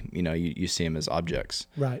honesty, you see them as objects.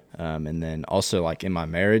 Right. And then also like in my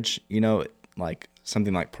marriage, like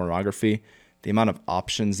something like pornography, the amount of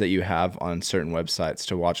options that you have on certain websites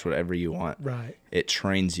to watch whatever you want, right, it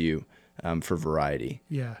trains you for variety.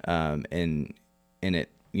 Yeah. And it,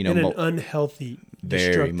 in an unhealthy, very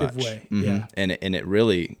destructive much way. Mm-hmm. Yeah. And it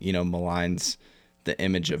really, maligns the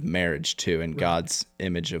image of marriage too, and God's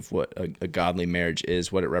image of what a godly marriage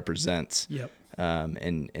is, what it represents. Yep.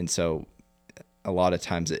 And so a lot of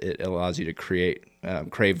times it allows you to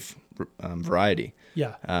crave variety.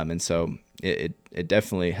 Yeah. And so it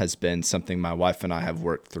definitely has been something my wife and I have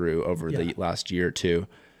worked through over the last year or two.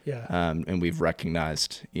 Yeah. And we've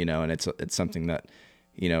recognized, and it's something that,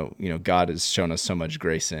 God has shown us so much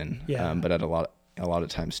grace in. Yeah. But at a lot of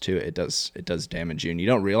times too, it does damage you, and you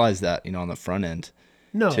don't realize that, on the front end.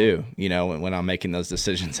 No. Too, when I'm making those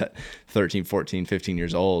decisions at 13, 14, 15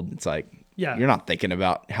 years old, it's like, you're not thinking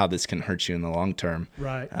about how this can hurt you in the long term.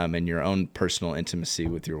 Right. And your own personal intimacy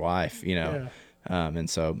with your wife, and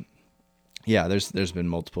so, there's been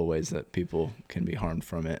multiple ways that people can be harmed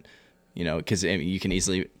from it, because you can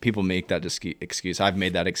easily, people make that excuse. I've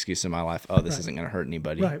made that excuse in my life. Oh, this isn't going to hurt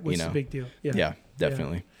anybody. Right. What's the big deal? Yeah,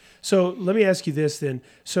 definitely. Yeah. So let me ask you this then.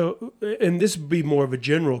 So, and this would be more of a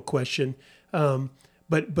general question,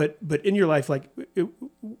 but in your life, like,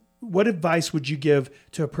 what advice would you give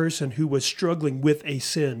to a person who was struggling with a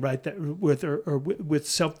sin, right? That with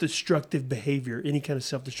self-destructive behavior, any kind of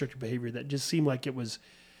self-destructive behavior that just seemed like it was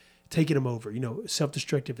taking them over,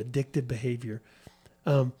 self-destructive, addictive behavior.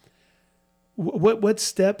 What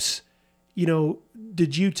steps,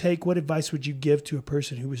 did you take? What advice would you give to a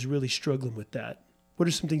person who was really struggling with that? What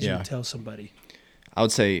are some things you would tell somebody? I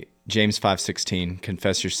would say James 5:16,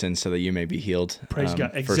 confess your sins so that you may be healed. Praise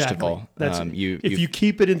God. Exactly. First of all, that's if you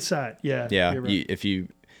keep it inside. Yeah. Yeah. Right.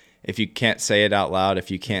 If you can't say it out loud, if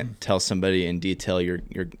you can't tell somebody in detail your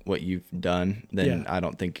what you've done, then I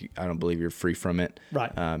don't believe you're free from it.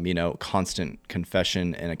 Right. Constant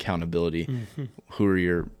confession and accountability. Mm-hmm. Who are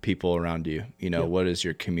your people around you? What does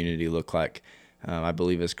your community look like? I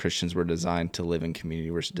believe as Christians, we're designed to live in community.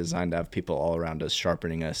 We're designed to have people all around us,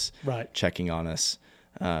 sharpening us, checking on us.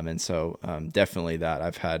 And so definitely that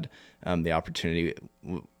I've had the opportunity.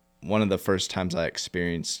 One of the first times I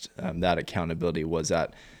experienced that accountability was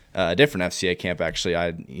at a different FCA camp. Actually,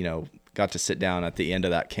 I got to sit down at the end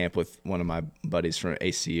of that camp with one of my buddies from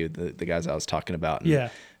ACU, the guys I was talking about. And,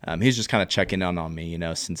 he's just kind of checking in on me,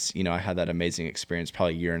 since, I had that amazing experience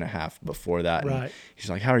probably a year and a half before that. Right. And he's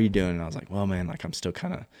like, how are you doing? And I was like, well, man, I'm still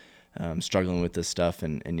kind of struggling with this stuff.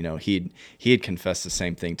 And he had confessed the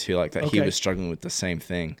same thing too, like that he was struggling with the same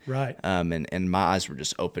thing. Right. And my eyes were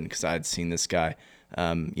just open because I had seen this guy.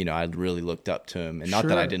 I really looked up to him, and not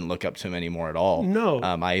that I didn't look up to him anymore at all. No.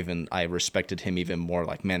 I respected him even more.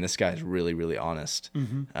 Like, man, this guy is really, really honest.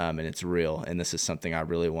 Mm-hmm. And it's real. And this is something I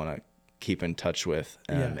really want to keep in touch with,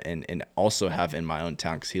 and also have in my own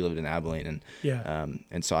town, because he lived in Abilene.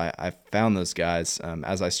 And so I found those guys,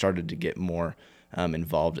 as I started to get more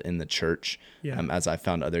involved in the church, as I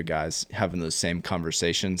found other guys having those same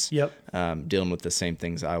conversations, dealing with the same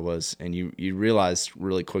things I was. And you realize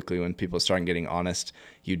really quickly when people start getting honest,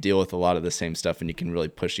 you deal with a lot of the same stuff, and you can really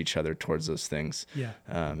push each other towards those things.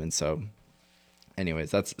 And so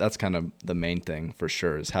anyways, that's kind of the main thing for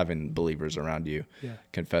sure, is having believers around you,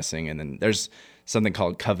 confessing. And then there's something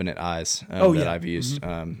called Covenant Eyes that I've used.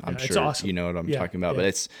 I'm sure awesome. you know what I'm talking about, but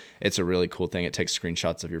it's a really cool thing. It takes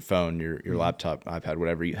screenshots of your phone, your laptop, iPad,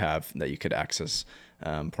 whatever you have that you could access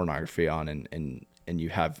pornography on, and you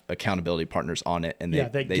have accountability partners on it, and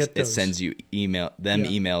it sends you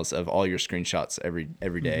emails of all your screenshots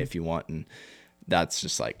every day if you want. And that's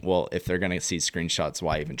just like, well, if they're going to see screenshots,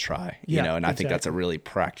 why even try? And I think that's a really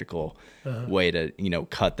practical way to,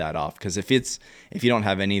 cut that off. Because if you don't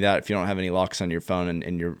have any of that, if you don't have any locks on your phone,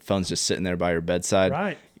 and your phone's just sitting there by your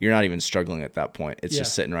bedside, you're not even struggling at that point. It's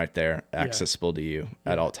just sitting right there, accessible to you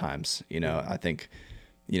at all times. I think,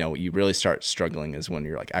 you really start struggling is when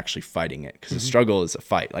you're like actually fighting it, because the struggle is a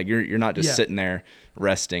fight. Like you're not just sitting there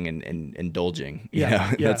resting and indulging.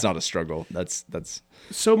 That's not a struggle. That's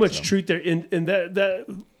so much truth there. And that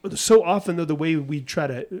so often though, the way we try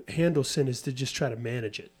to handle sin is to just try to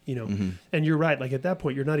manage it, and you're right. Like at that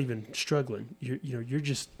point, you're not even struggling.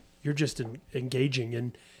 You're just engaging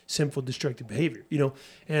in sinful, destructive behavior,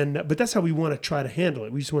 but that's how we want to try to handle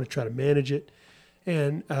it. We just want to try to manage it.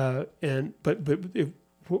 But if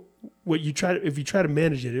you try to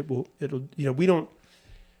manage it, it'll we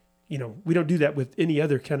don't do that with any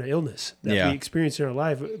other kind of illness that we experience in our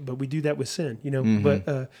life, but we do that with sin,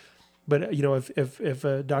 but if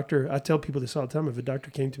a doctor, I tell people this all the time, if a doctor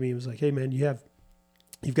came to me and was like, hey man, you've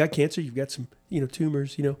got cancer, you've got some,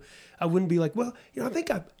 tumors, I wouldn't be like, well, I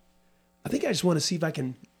think I just want to see if I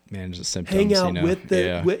can manage the symptoms, hang out with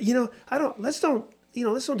the,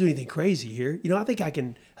 let's don't do anything crazy here. I think I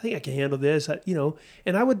can handle this.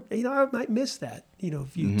 And I would, I might miss that.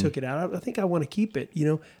 If you took it out, I think I want to keep it.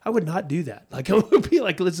 I would not do that. Like I would be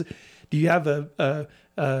like, do you have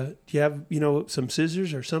some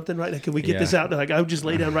scissors or something? Right? Like, can we get this out? Like I would just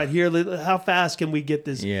lay down right here. How fast can we get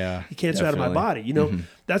this cancer out of my body?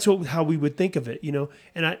 That's how we would think of it.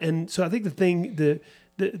 And so I think the thing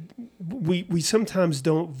we sometimes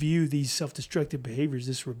don't view these self-destructive behaviors,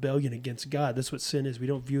 this rebellion against God. That's what sin is. We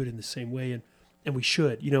don't view it in the same way, and we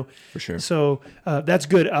should, For sure. So that's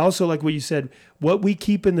good. I also like what you said. What we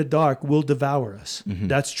keep in the dark will devour us.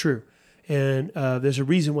 That's true. And there's a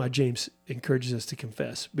reason why James encourages us to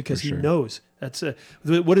confess, because he knows that's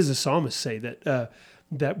what does the psalmist say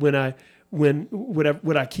that when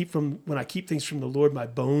I keep things from the Lord, my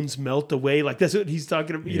bones melt away. Like that's what he's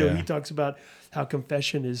talking about. He talks about how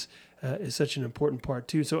confession is such an important part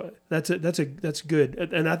too. So that's good.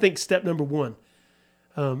 And I think step number one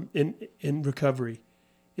in recovery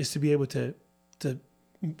is to be able to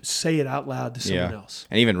say it out loud to someone else,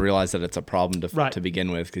 and even realize that it's a problem to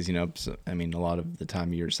begin with. Because a lot of the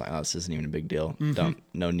time you're just like, oh, this isn't even a big deal.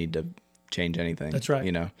 No need to change anything. That's right.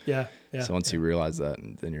 Yeah. So once you realize that,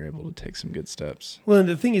 then you're able to take some good steps. Well, and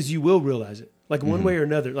the thing is, you will realize it, like one way or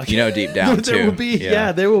another. Like deep down there will be,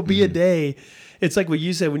 there will be a Mm-hmm. day. It's like what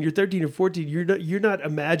you said, when you're 13 or 14, you're not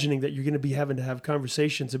imagining that you're going to be having to have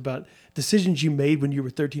conversations about decisions you made when you were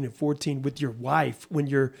 13 and 14 with your wife when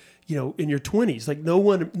you're in your 20s. Like no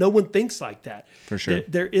one thinks like that. For sure.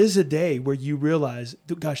 There is a day where you realize,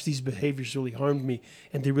 gosh, these behaviors really harmed me,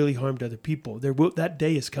 and they really harmed other people. That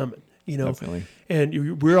day is coming. Definitely.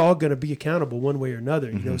 And we're all going to be accountable one way or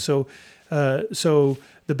another. So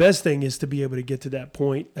the best thing is to be able to get to that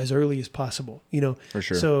point as early as possible. For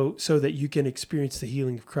sure. So that you can experience the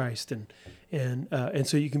healing of Christ, and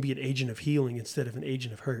so you can be an agent of healing instead of an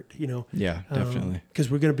agent of hurt. Yeah, definitely.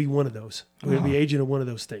 Because we're going to be one of those. We're going to be agent of one of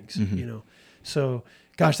those things. So.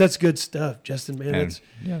 Gosh, that's good stuff, Justin, man.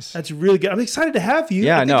 That's really good. I'm excited to have you.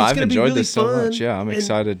 Yeah, I've enjoyed really this so much. Yeah, I'm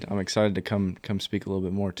excited. I'm excited to come speak a little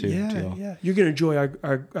bit more too. Yeah. You're going to enjoy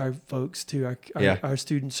our folks too. Our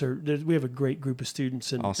students we have a great group of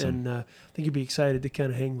students, and awesome. And I think you'd be excited to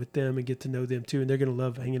kind of hang with them and get to know them too. And they're going to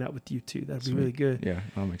love hanging out with you too. That'd be really good. Yeah,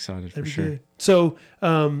 I'm excited That'd for sure. Good.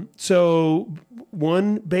 So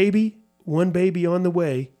one baby on the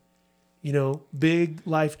way. Big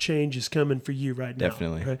life change is coming for you right now.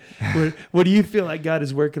 Definitely. Right? What do you feel like God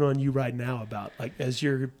is working on you right now about? Like as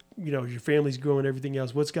your family's growing, everything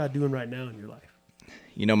else, what's God doing right now in your life?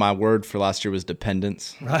 My word for last year was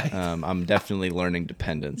dependence. Right. I'm definitely learning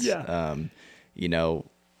dependence. Yeah.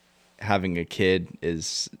 Having a kid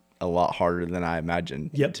is a lot harder than I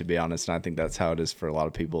imagined, to be honest. And I think that's how it is for a lot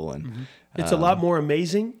of people. And it's a lot more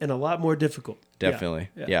amazing and a lot more difficult. Definitely.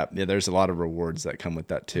 Yeah. There's a lot of rewards that come with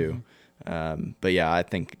that too. But yeah, I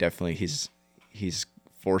think definitely he's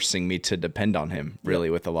forcing me to depend on him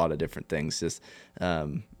really with a lot of different things. Just,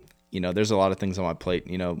 there's a lot of things on my plate,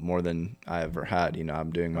 more than I ever had.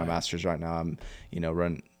 I'm doing my master's right now. I'm,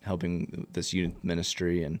 helping this youth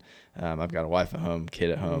ministry, and I've got a wife at home,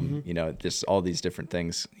 kid at home, just all these different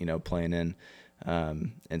things, playing in.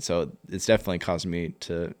 And so it's definitely caused me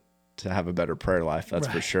to have a better prayer life, that's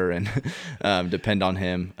for sure. And depend on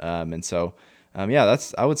him. And so,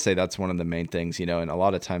 I would say that's one of the main things, and a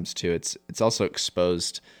lot of times too, it's also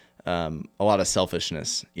exposed a lot of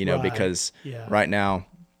selfishness, because right now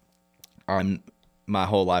my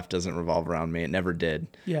whole life doesn't revolve around me. It never did.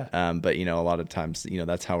 Yeah. But a lot of times,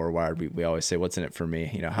 that's how we're wired. We always say, what's in it for me?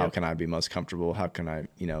 How can I be most comfortable? How can I,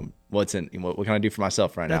 what can I do for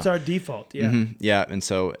myself right now? That's our default. Yeah. Mm-hmm. Yeah. And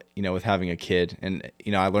so, with having a kid, and,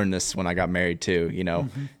 I learned this when I got married too,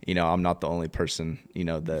 I'm not the only person,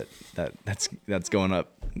 that's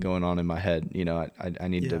going on in my head. I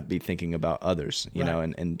need to be thinking about others,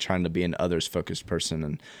 and trying to be an others focused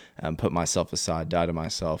person, and put myself aside, die to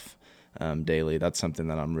myself daily. That's something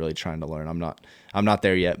that I'm really trying to learn. I'm not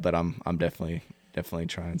there yet, but I'm definitely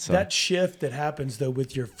trying. So that shift that happens though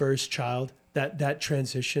with your first child, that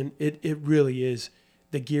transition, it really is,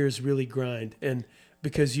 the gears really grind. And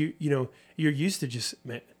because you're used to just,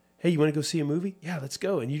 hey, you want to go see a movie? Yeah, let's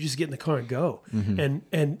go. And you just get in the car and go. Mm-hmm.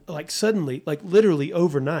 And like suddenly, like literally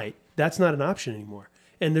overnight, that's not an option anymore.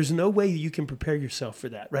 And there's no way you can prepare yourself for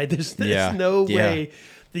that, right? There's no way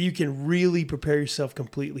that you can really prepare yourself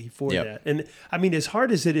completely for that. And I mean, as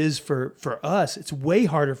hard as it is for us, it's way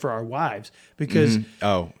harder for our wives, because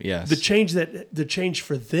the change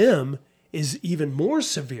for them is even more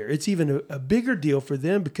severe. It's even a bigger deal for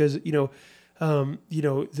them, because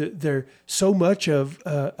they're so much of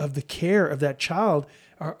the care of that child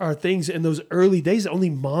are things in those early days that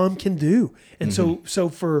only mom can do. And so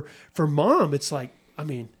for mom, it's like, I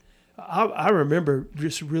mean, I remember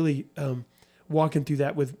just really walking through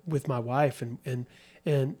that with my wife, and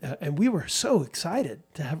we were so excited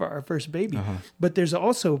to have our first baby. But there's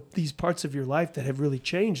also these parts of your life that have really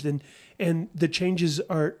changed, and the changes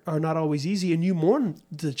are not always easy, and you mourn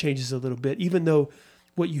the changes a little bit, even though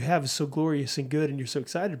what you have is so glorious and good and you're so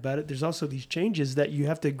excited about it. There's also these changes that you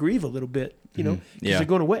have to grieve a little bit, because they're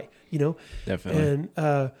going away, Definitely.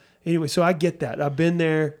 And anyway, so I get that. I've been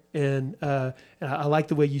there, and I like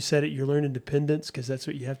the way you said it. You're learning dependence, because that's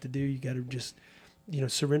what you have to do. You got to just,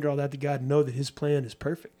 surrender all that to God and know that his plan is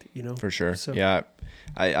perfect, For sure. So, yeah.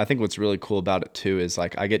 I think what's really cool about it too is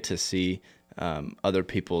like I get to see other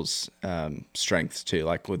people's strengths too,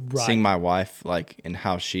 like with seeing my wife, like, and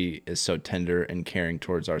how she is so tender and caring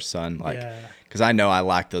towards our son, like, because I know I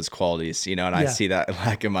lack those qualities, and I see that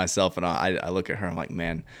lack in myself, and I look at her, I'm like,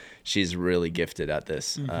 man, she's really gifted at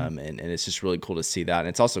this, and it's just really cool to see that. And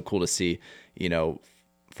it's also cool to see,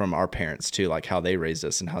 from our parents too, like how they raised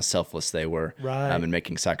us and how selfless they were, and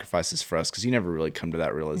making sacrifices for us, because you never really come to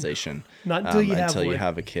that realization not until you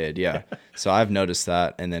have a kid. So I've noticed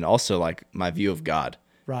that. And then also like my view of God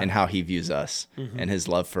and how he views us and his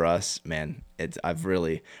love for us, man,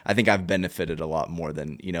 I think I've benefited a lot more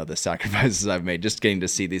than the sacrifices I've made. Just getting to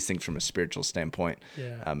see these things from a spiritual standpoint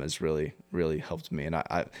has really, really helped me, and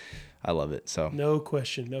I love it. So no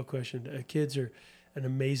question. Kids are an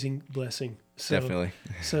amazing blessing. So, definitely.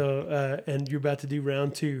 So, and you're about to do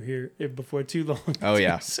round 2 here before too long. Oh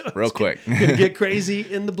yeah, so real quick. Gonna get crazy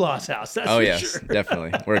in the Bloss house. That's for yes, sure.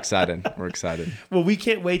 Definitely. We're excited. Well, we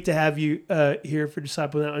can't wait to have you here for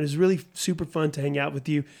Disciple Now, and it's really super fun to hang out with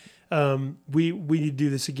you. We need to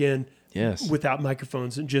do this again. Yes. Without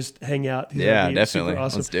microphones and just hang out. Yeah, definitely.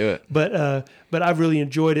 Awesome. Let's do it. But I've really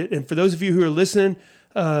enjoyed it, and for those of you who are listening,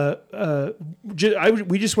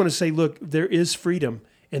 we just want to say, look, there is freedom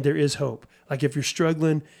and there is hope. Like if you're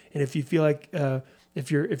struggling and if you feel like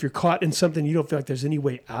if you're caught in something, you don't feel like there's any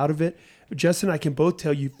way out of it. Justin and I can both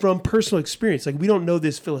tell you from personal experience. Like we don't know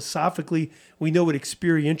this philosophically, we know it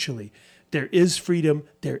experientially. There is freedom,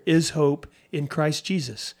 there is hope in Christ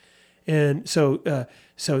Jesus. And so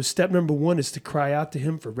step number 1 is to cry out to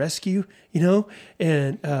him for rescue,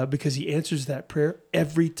 and because he answers that prayer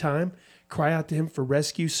every time. Cry out to him for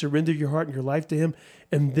rescue, surrender your heart and your life to him,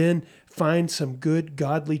 and then find some good,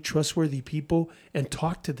 godly, trustworthy people and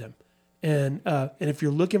talk to them. And if you're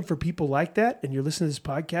looking for people like that and you're listening to this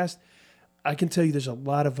podcast, I can tell you there's a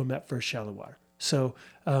lot of them at First Shallow Water. So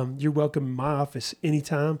you're welcome in my office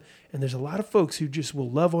anytime. And there's a lot of folks who just will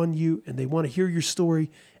love on you, and they want to hear your story,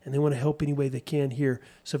 and they want to help any way they can here.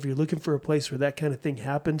 So if you're looking for a place where that kind of thing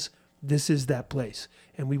happens, this is that place.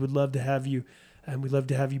 And we would love to have you. And we'd love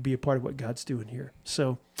to have you be a part of what God's doing here.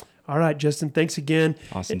 So, all right, Justin, thanks again.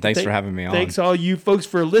 Awesome. Thanks for having me on. Thanks all you folks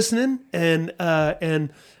for listening. And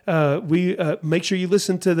we make sure you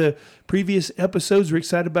listen to the previous episodes. We're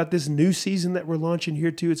excited about this new season that we're launching here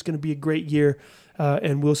too. It's going to be a great year,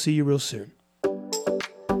 and we'll see you real soon.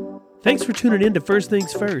 Thanks for tuning in to First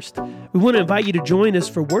Things First. We want to invite you to join us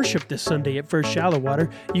for worship this Sunday at First Shallow Water.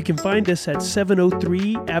 You can find us at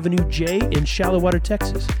 703 Avenue J in Shallow Water,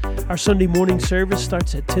 Texas. Our Sunday morning service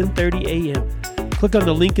starts at 10:30 a.m. Click on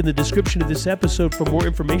the link in the description of this episode for more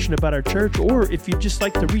information about our church, or if you'd just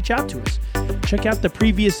like to reach out to us. Check out the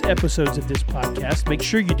previous episodes of this podcast. Make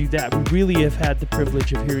sure you do that. We really have had the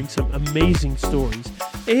privilege of hearing some amazing stories.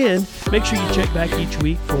 And make sure you check back each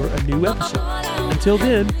week for a new episode. Until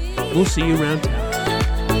then, we'll see you around town.